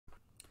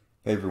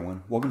Hey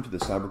everyone, welcome to the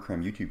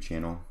Cybercrime YouTube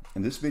channel.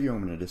 In this video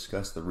I'm going to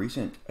discuss the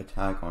recent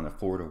attack on a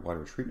Florida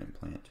water treatment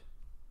plant.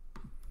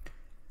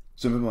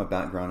 Some of my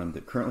background: I'm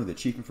currently the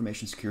Chief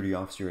Information Security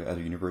Officer at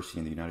a university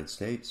in the United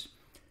States.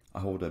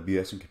 I hold a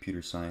BS in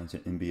Computer Science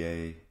and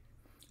MBA.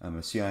 I'm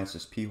a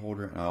CISSP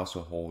holder, and I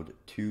also hold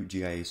 2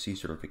 GIAC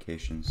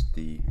certifications,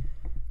 the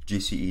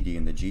GCED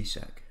and the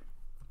GSEC.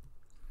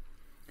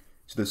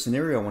 So the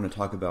scenario I want to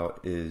talk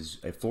about is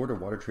a Florida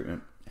water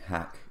treatment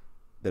hack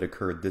that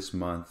occurred this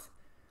month.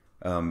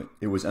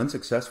 It was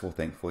unsuccessful,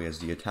 thankfully, as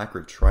the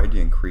attacker tried to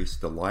increase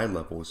the lye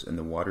levels in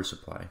the water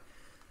supply.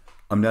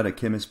 I'm not a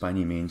chemist by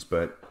any means,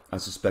 but I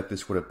suspect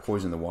this would have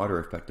poisoned the water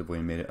effectively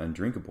and made it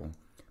undrinkable.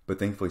 But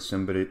thankfully,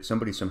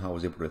 somebody somehow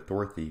was able to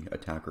thwart the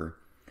attacker.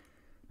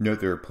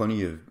 Note there are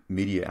plenty of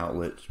media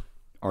outlet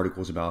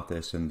articles about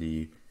this, and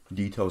the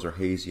details are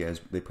hazy, as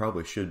they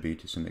probably should be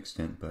to some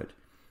extent. But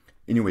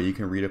anyway, you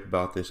can read up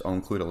about this. I'll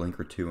include a link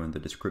or two in the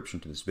description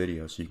to this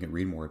video so you can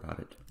read more about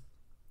it.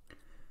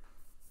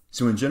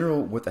 So in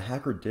general, what the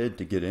hacker did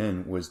to get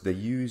in was they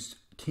used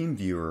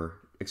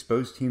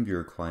exposed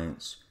TeamViewer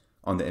clients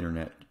on the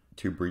internet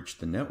to breach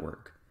the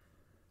network.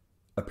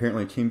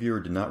 Apparently,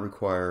 TeamViewer did not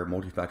require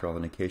multi-factor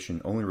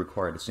authentication, only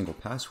required a single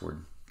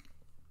password.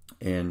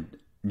 And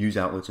news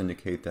outlets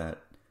indicate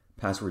that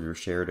passwords are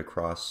shared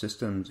across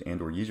systems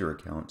and or user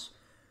accounts.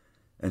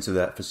 And so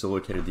that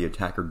facilitated the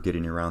attacker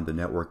getting around the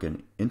network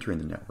and entering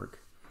the network.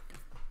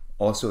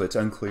 Also, it's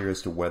unclear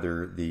as to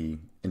whether the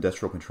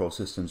industrial control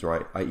systems,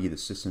 or i.e. the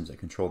systems that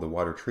control the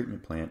water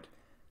treatment plant,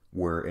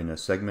 were in a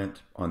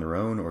segment on their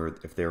own or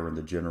if they were in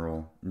the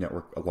general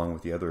network along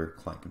with the other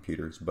client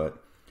computers.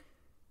 But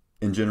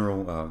in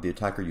general, the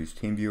attacker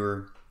used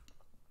TeamViewer.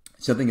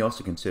 Something else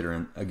to consider,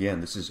 and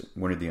again, this is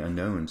one of the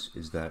unknowns,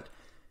 is that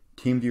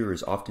TeamViewer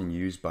is often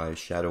used by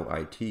shadow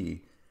IT.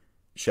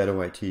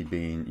 Shadow IT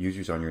being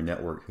users on your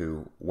network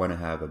who want to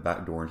have a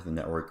backdoor into the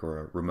network or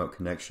a remote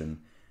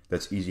connection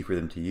that's easy for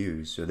them to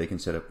use, so they can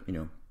set up,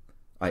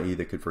 i.e.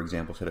 they could, for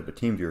example, set up a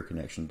TeamViewer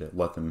connection to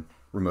let them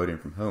remote in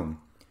from home.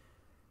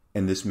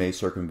 And this may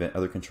circumvent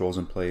other controls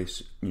in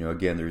place.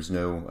 Again, there's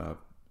no,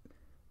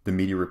 the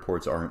media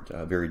reports aren't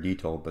very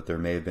detailed, but there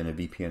may have been a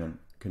VPN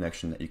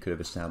connection that you could have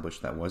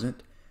established that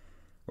wasn't,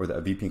 or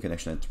a VPN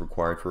connection that's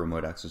required for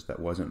remote access that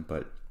wasn't,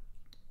 but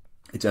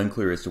it's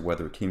unclear as to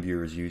whether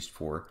TeamViewer is used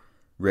for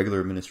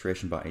regular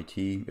administration by IT,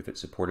 if it's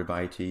supported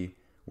by IT,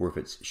 or if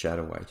it's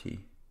shadow IT.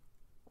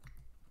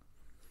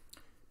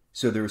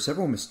 So there are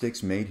several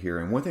mistakes made here,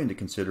 and one thing to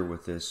consider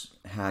with this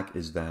hack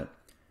is that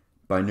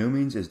by no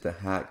means is the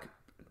hack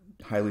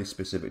highly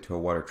specific to a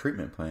water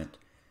treatment plant.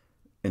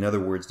 In other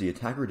words, the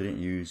attacker didn't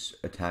use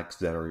attacks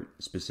that are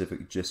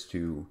specific just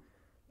to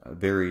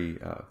very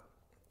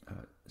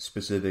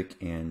specific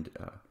and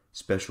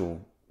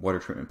special water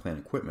treatment plant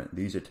equipment.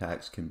 These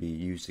attacks can be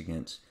used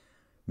against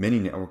many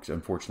networks,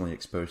 unfortunately,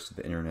 exposed to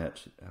the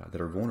internet that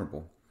are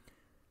vulnerable.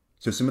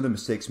 So some of the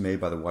mistakes made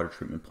by the water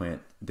treatment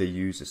plant: they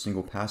used a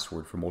single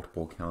password for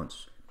multiple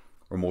accounts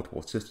or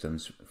multiple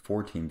systems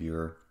for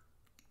TeamViewer.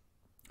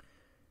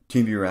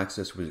 TeamViewer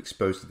access was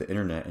exposed to the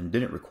internet and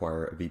didn't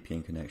require a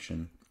VPN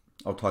connection.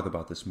 I'll talk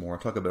about this more. I'll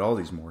talk about all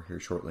these more here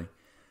shortly.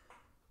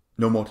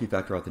 No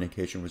multi-factor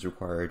authentication was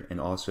required, and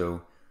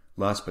also,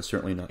 last but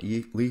certainly not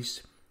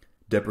least,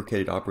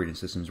 deprecated operating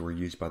systems were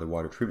used by the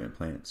water treatment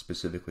plant,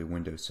 specifically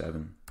Windows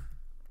 7.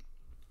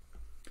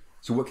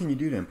 So what can you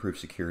do to improve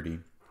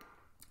security?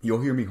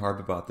 You'll hear me harp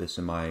about this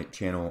in my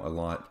channel a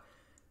lot,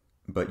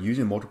 but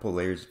using multiple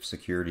layers of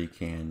security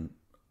can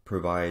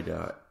provide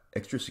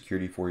extra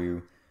security for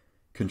you,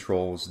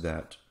 controls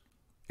that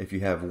if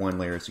you have one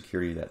layer of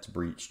security that's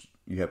breached,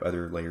 you have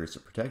other layers to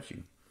protect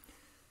you.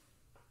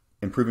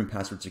 Improving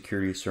password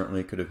security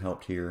certainly could have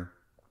helped here.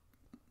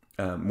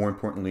 More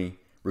importantly,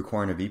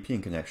 requiring a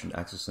VPN connection to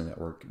access the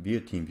network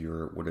via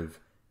TeamViewer would have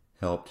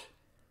helped.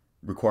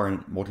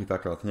 Requiring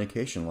multi-factor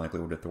authentication likely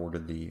would have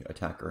thwarted the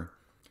attacker.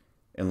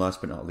 And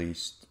last but not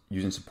least,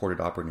 using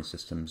supported operating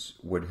systems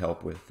would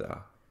help with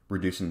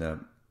reducing the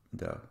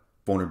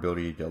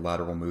vulnerability to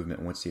lateral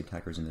movement once the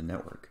attacker's in the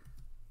network.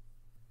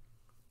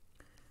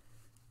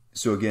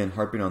 So again,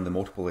 harping on the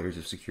multiple layers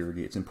of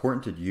security, it's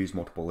important to use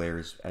multiple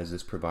layers as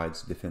this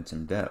provides defense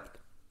in depth.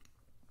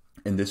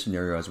 In this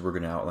scenario, as we're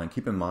going to outline,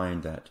 keep in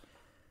mind that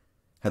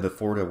had the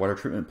Florida water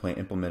treatment plant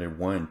implemented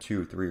 1,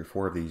 2, 3, or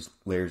 4 of these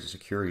layers of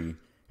security,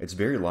 it's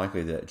very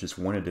likely that just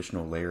one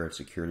additional layer of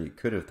security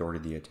could have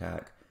thwarted the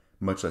attack,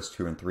 much less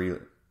 2 and 3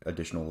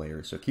 additional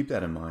layers. So keep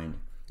that in mind,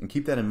 and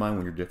keep that in mind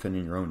when you're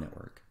defending your own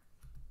network.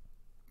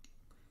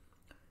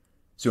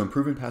 So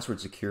improving password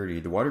security,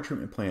 the water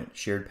treatment plant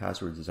shared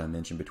passwords, as I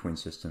mentioned, between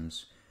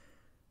systems.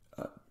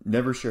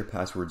 Never share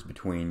passwords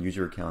between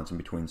user accounts and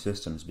between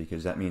systems,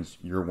 because that means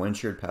you're one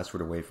shared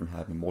password away from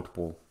having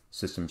multiple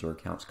systems or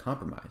accounts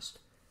compromised.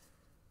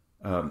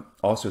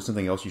 Also,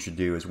 something else you should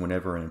do is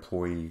whenever an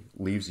employee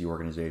leaves the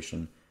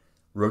organization,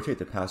 rotate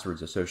the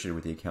passwords associated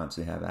with the accounts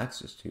they have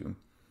access to.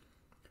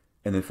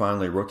 And then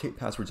finally, rotate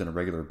passwords on a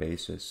regular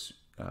basis.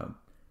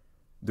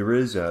 There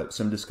is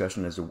some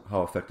discussion as to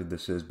how effective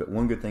this is, but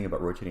one good thing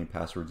about rotating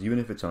passwords, even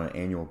if it's on an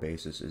annual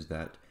basis, is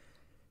that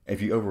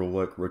if you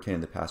overlook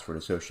rotating the password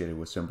associated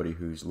with somebody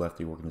who's left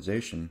the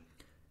organization,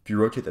 if you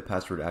rotate the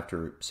password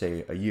after,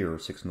 say, a year or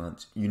 6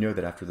 months, you know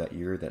that after that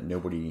year that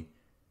nobody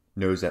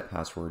knows that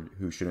password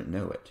who shouldn't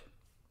know it.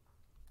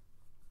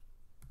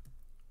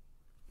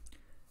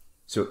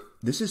 So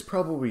this is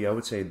probably, I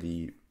would say,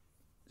 the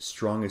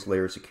strongest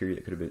layer of security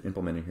that could have been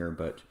implemented here,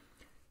 but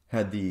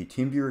had the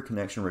TeamViewer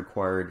connection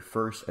required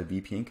first a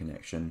VPN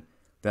connection,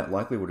 that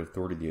likely would have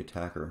thwarted the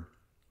attacker.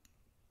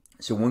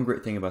 So one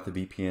great thing about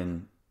the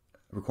VPN,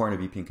 requiring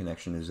a VPN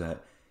connection, is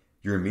that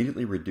you're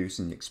immediately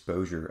reducing the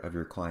exposure of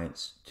your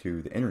clients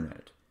to the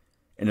internet.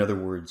 In other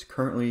words,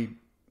 currently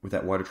with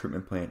that water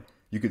treatment plant,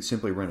 you could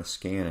simply run a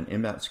scan, an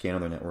inbound scan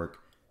on the network,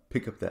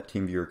 pick up that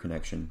TeamViewer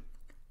connection,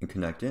 and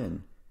connect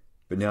in.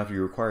 But now if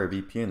you require a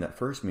VPN, that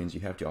first means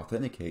you have to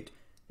authenticate,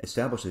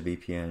 establish a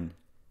VPN,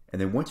 and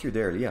then once you're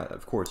there, yeah,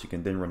 of course, you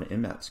can then run an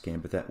inbound scan,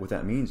 but what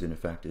that means in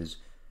effect is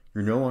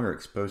you're no longer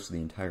exposed to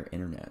the entire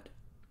internet.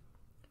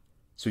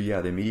 So yeah,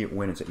 the immediate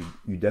win is that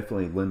you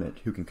definitely limit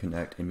who can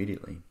connect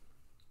immediately.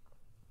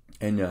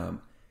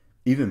 And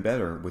even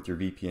better, with your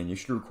VPN, you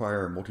should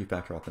require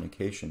multi-factor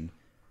authentication.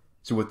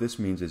 So what this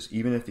means is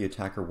even if the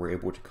attacker were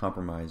able to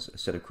compromise a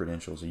set of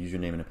credentials, a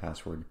username and a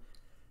password,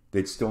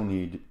 they'd still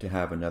need to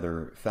have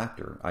another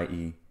factor,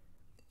 i.e.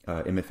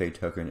 MFA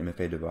token,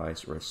 MFA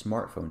device, or a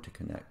smartphone to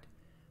connect.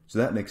 So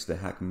that makes the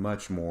hack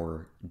much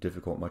more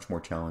difficult, much more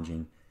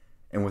challenging.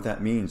 And what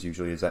that means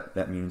usually is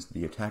that means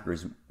the attacker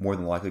is more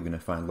than likely going to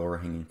find lower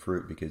hanging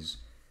fruit because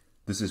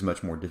this is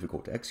much more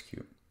difficult to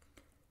execute.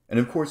 And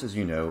of course, as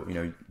you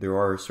know, there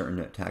are certain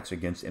attacks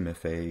against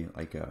MFA,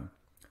 like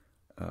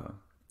I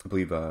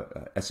believe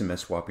SMS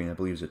swapping, I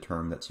believe is a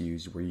term that's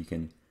used where you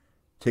can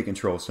take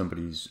control of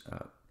somebody's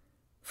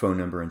phone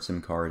number and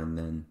SIM card and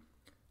then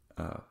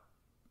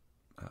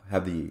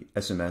have the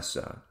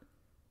SMS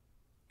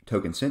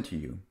token sent to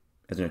you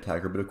as an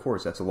attacker. But of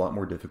course, that's a lot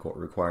more difficult.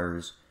 It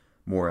requires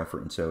more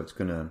effort, and so it's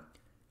going to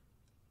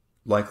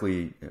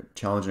likely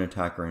challenge an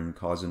attacker and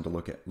cause them to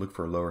look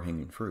for lower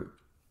hanging fruit.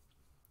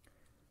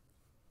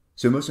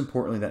 So most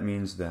importantly, that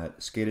means that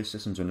SCADA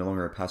systems are no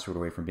longer a password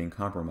away from being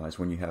compromised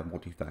when you have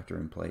multi-factor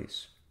in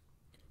place.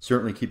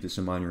 Certainly keep this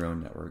in mind your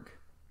own network.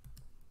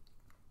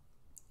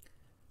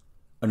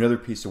 Another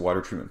piece the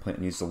water treatment plant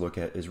needs to look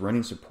at is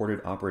running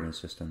supported operating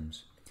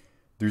systems.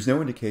 There's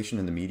no indication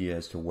in the media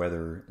as to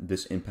whether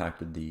this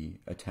impacted the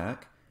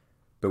attack,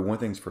 but one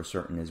thing's for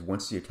certain is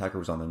once the attacker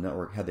was on the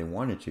network, had they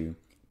wanted to,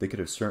 they could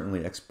have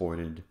certainly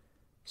exploited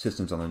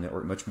systems on the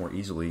network much more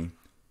easily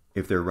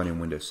if they're running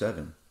Windows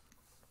 7.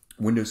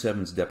 Windows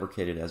 7 is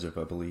deprecated as of,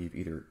 I believe,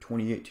 either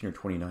 2018 or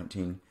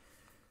 2019.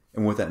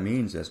 And what that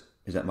means is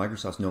that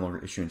Microsoft's no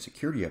longer issuing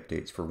security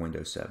updates for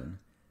Windows 7.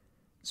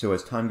 So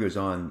as time goes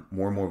on,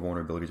 more and more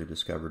vulnerabilities are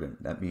discovered, and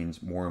that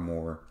means more and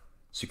more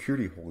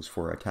security holes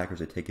for attackers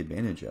to take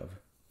advantage of.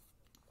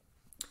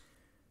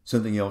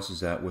 Something else is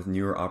that with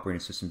newer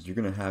operating systems, you're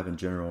going to have, in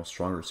general,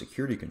 stronger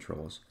security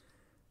controls.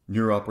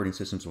 Newer operating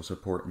systems will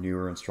support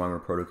newer and stronger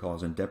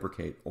protocols and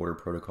deprecate older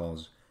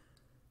protocols.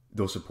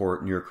 They'll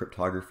support newer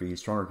cryptography,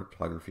 stronger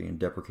cryptography, and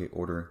deprecate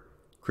older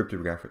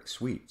cryptographic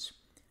suites.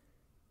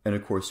 And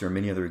of course, there are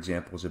many other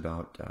examples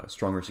about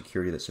stronger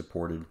security that's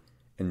supported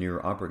in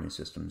newer operating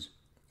systems.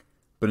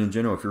 But in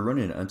general, if you're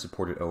running an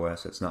unsupported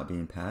OS that's not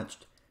being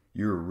patched,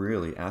 you're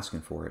really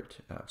asking for it.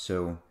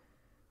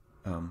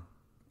 In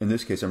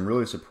this case, I'm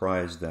really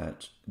surprised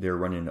that they're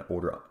running an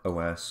older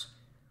OS.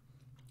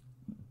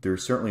 There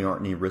certainly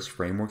aren't any risk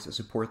frameworks that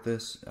support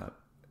this.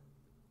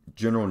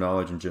 General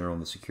knowledge in general in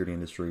the security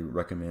industry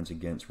recommends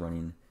against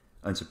running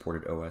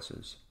unsupported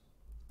OSs.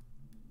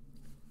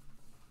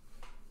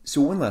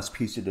 So one last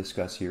piece to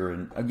discuss here,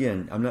 and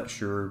again, I'm not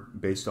sure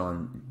based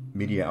on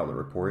media outlet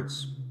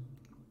reports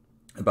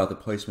about the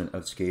placement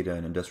of SCADA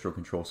and industrial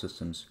control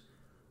systems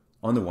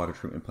on the water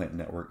treatment plant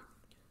network,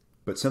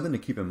 but something to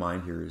keep in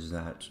mind here is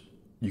that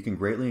you can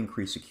greatly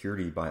increase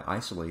security by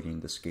isolating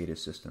the SCADA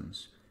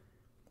systems.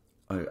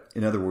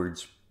 In other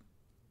words,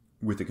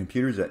 with the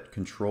computers that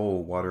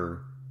control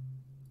water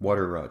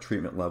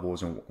treatment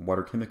levels and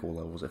water chemical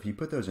levels, if you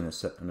put those in a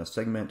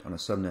segment, on a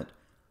subnet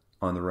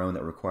on their own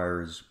that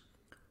requires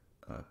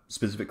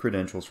specific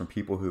credentials from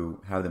people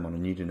who have them on a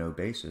need-to-know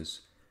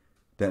basis,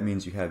 that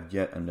means you have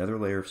yet another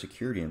layer of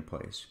security in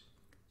place.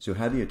 So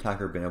had the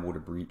attacker been able to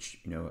breach,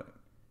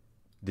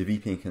 the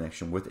VPN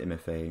connection with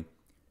MFA,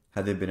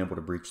 had they been able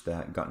to breach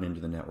that, gotten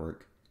into the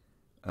network,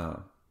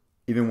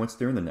 even once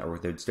they're in the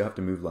network, they'd still have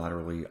to move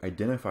laterally,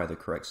 identify the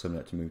correct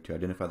subnet to move to,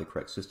 identify the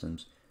correct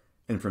systems,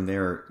 and from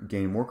there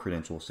gain more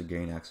credentials to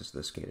gain access to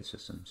the SCADA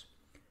systems.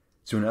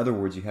 So in other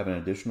words, you have an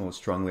additional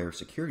strong layer of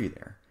security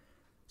there.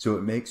 So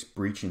it makes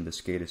breaching the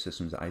SCADA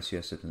systems, the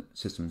ICS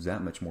systems,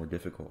 that much more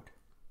difficult.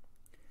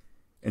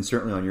 And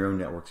certainly on your own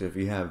networks, if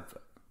you have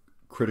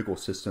critical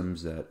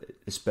systems that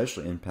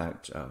especially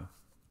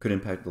could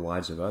impact the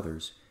lives of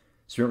others,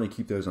 certainly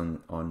keep those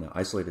on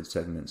isolated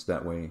segments.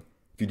 That way,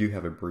 if you do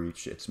have a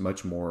breach, it's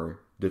much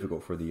more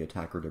difficult for the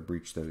attacker to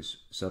breach those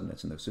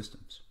subnets and those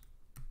systems.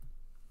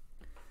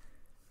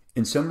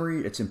 In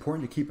summary, it's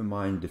important to keep in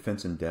mind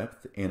defense in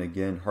depth, and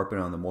again, harping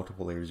on the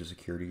multiple layers of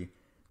security.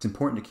 It's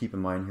important to keep in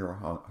mind here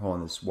how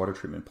on this water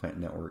treatment plant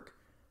network,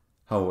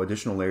 how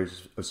additional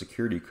layers of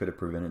security could have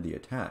prevented the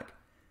attack.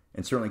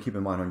 And certainly keep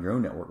in mind on your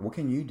own network, what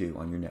can you do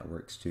on your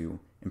networks to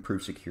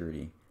improve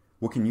security?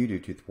 What can you do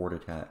to thwart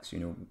attacks?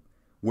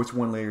 What's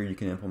one layer you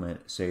can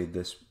implement, say,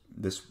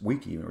 this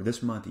week even, or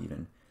this month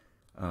even?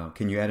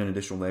 Can you add an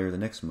additional layer the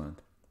next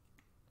month?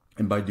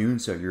 And by doing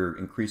so, you're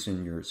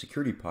increasing your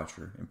security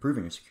posture,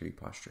 improving your security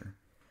posture.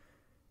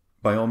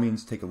 By all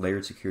means, take a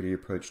layered security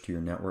approach to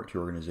your network, to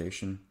your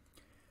organization.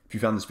 If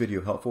you found this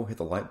video helpful, hit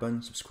the like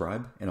button,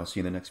 subscribe, and I'll see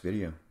you in the next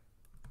video.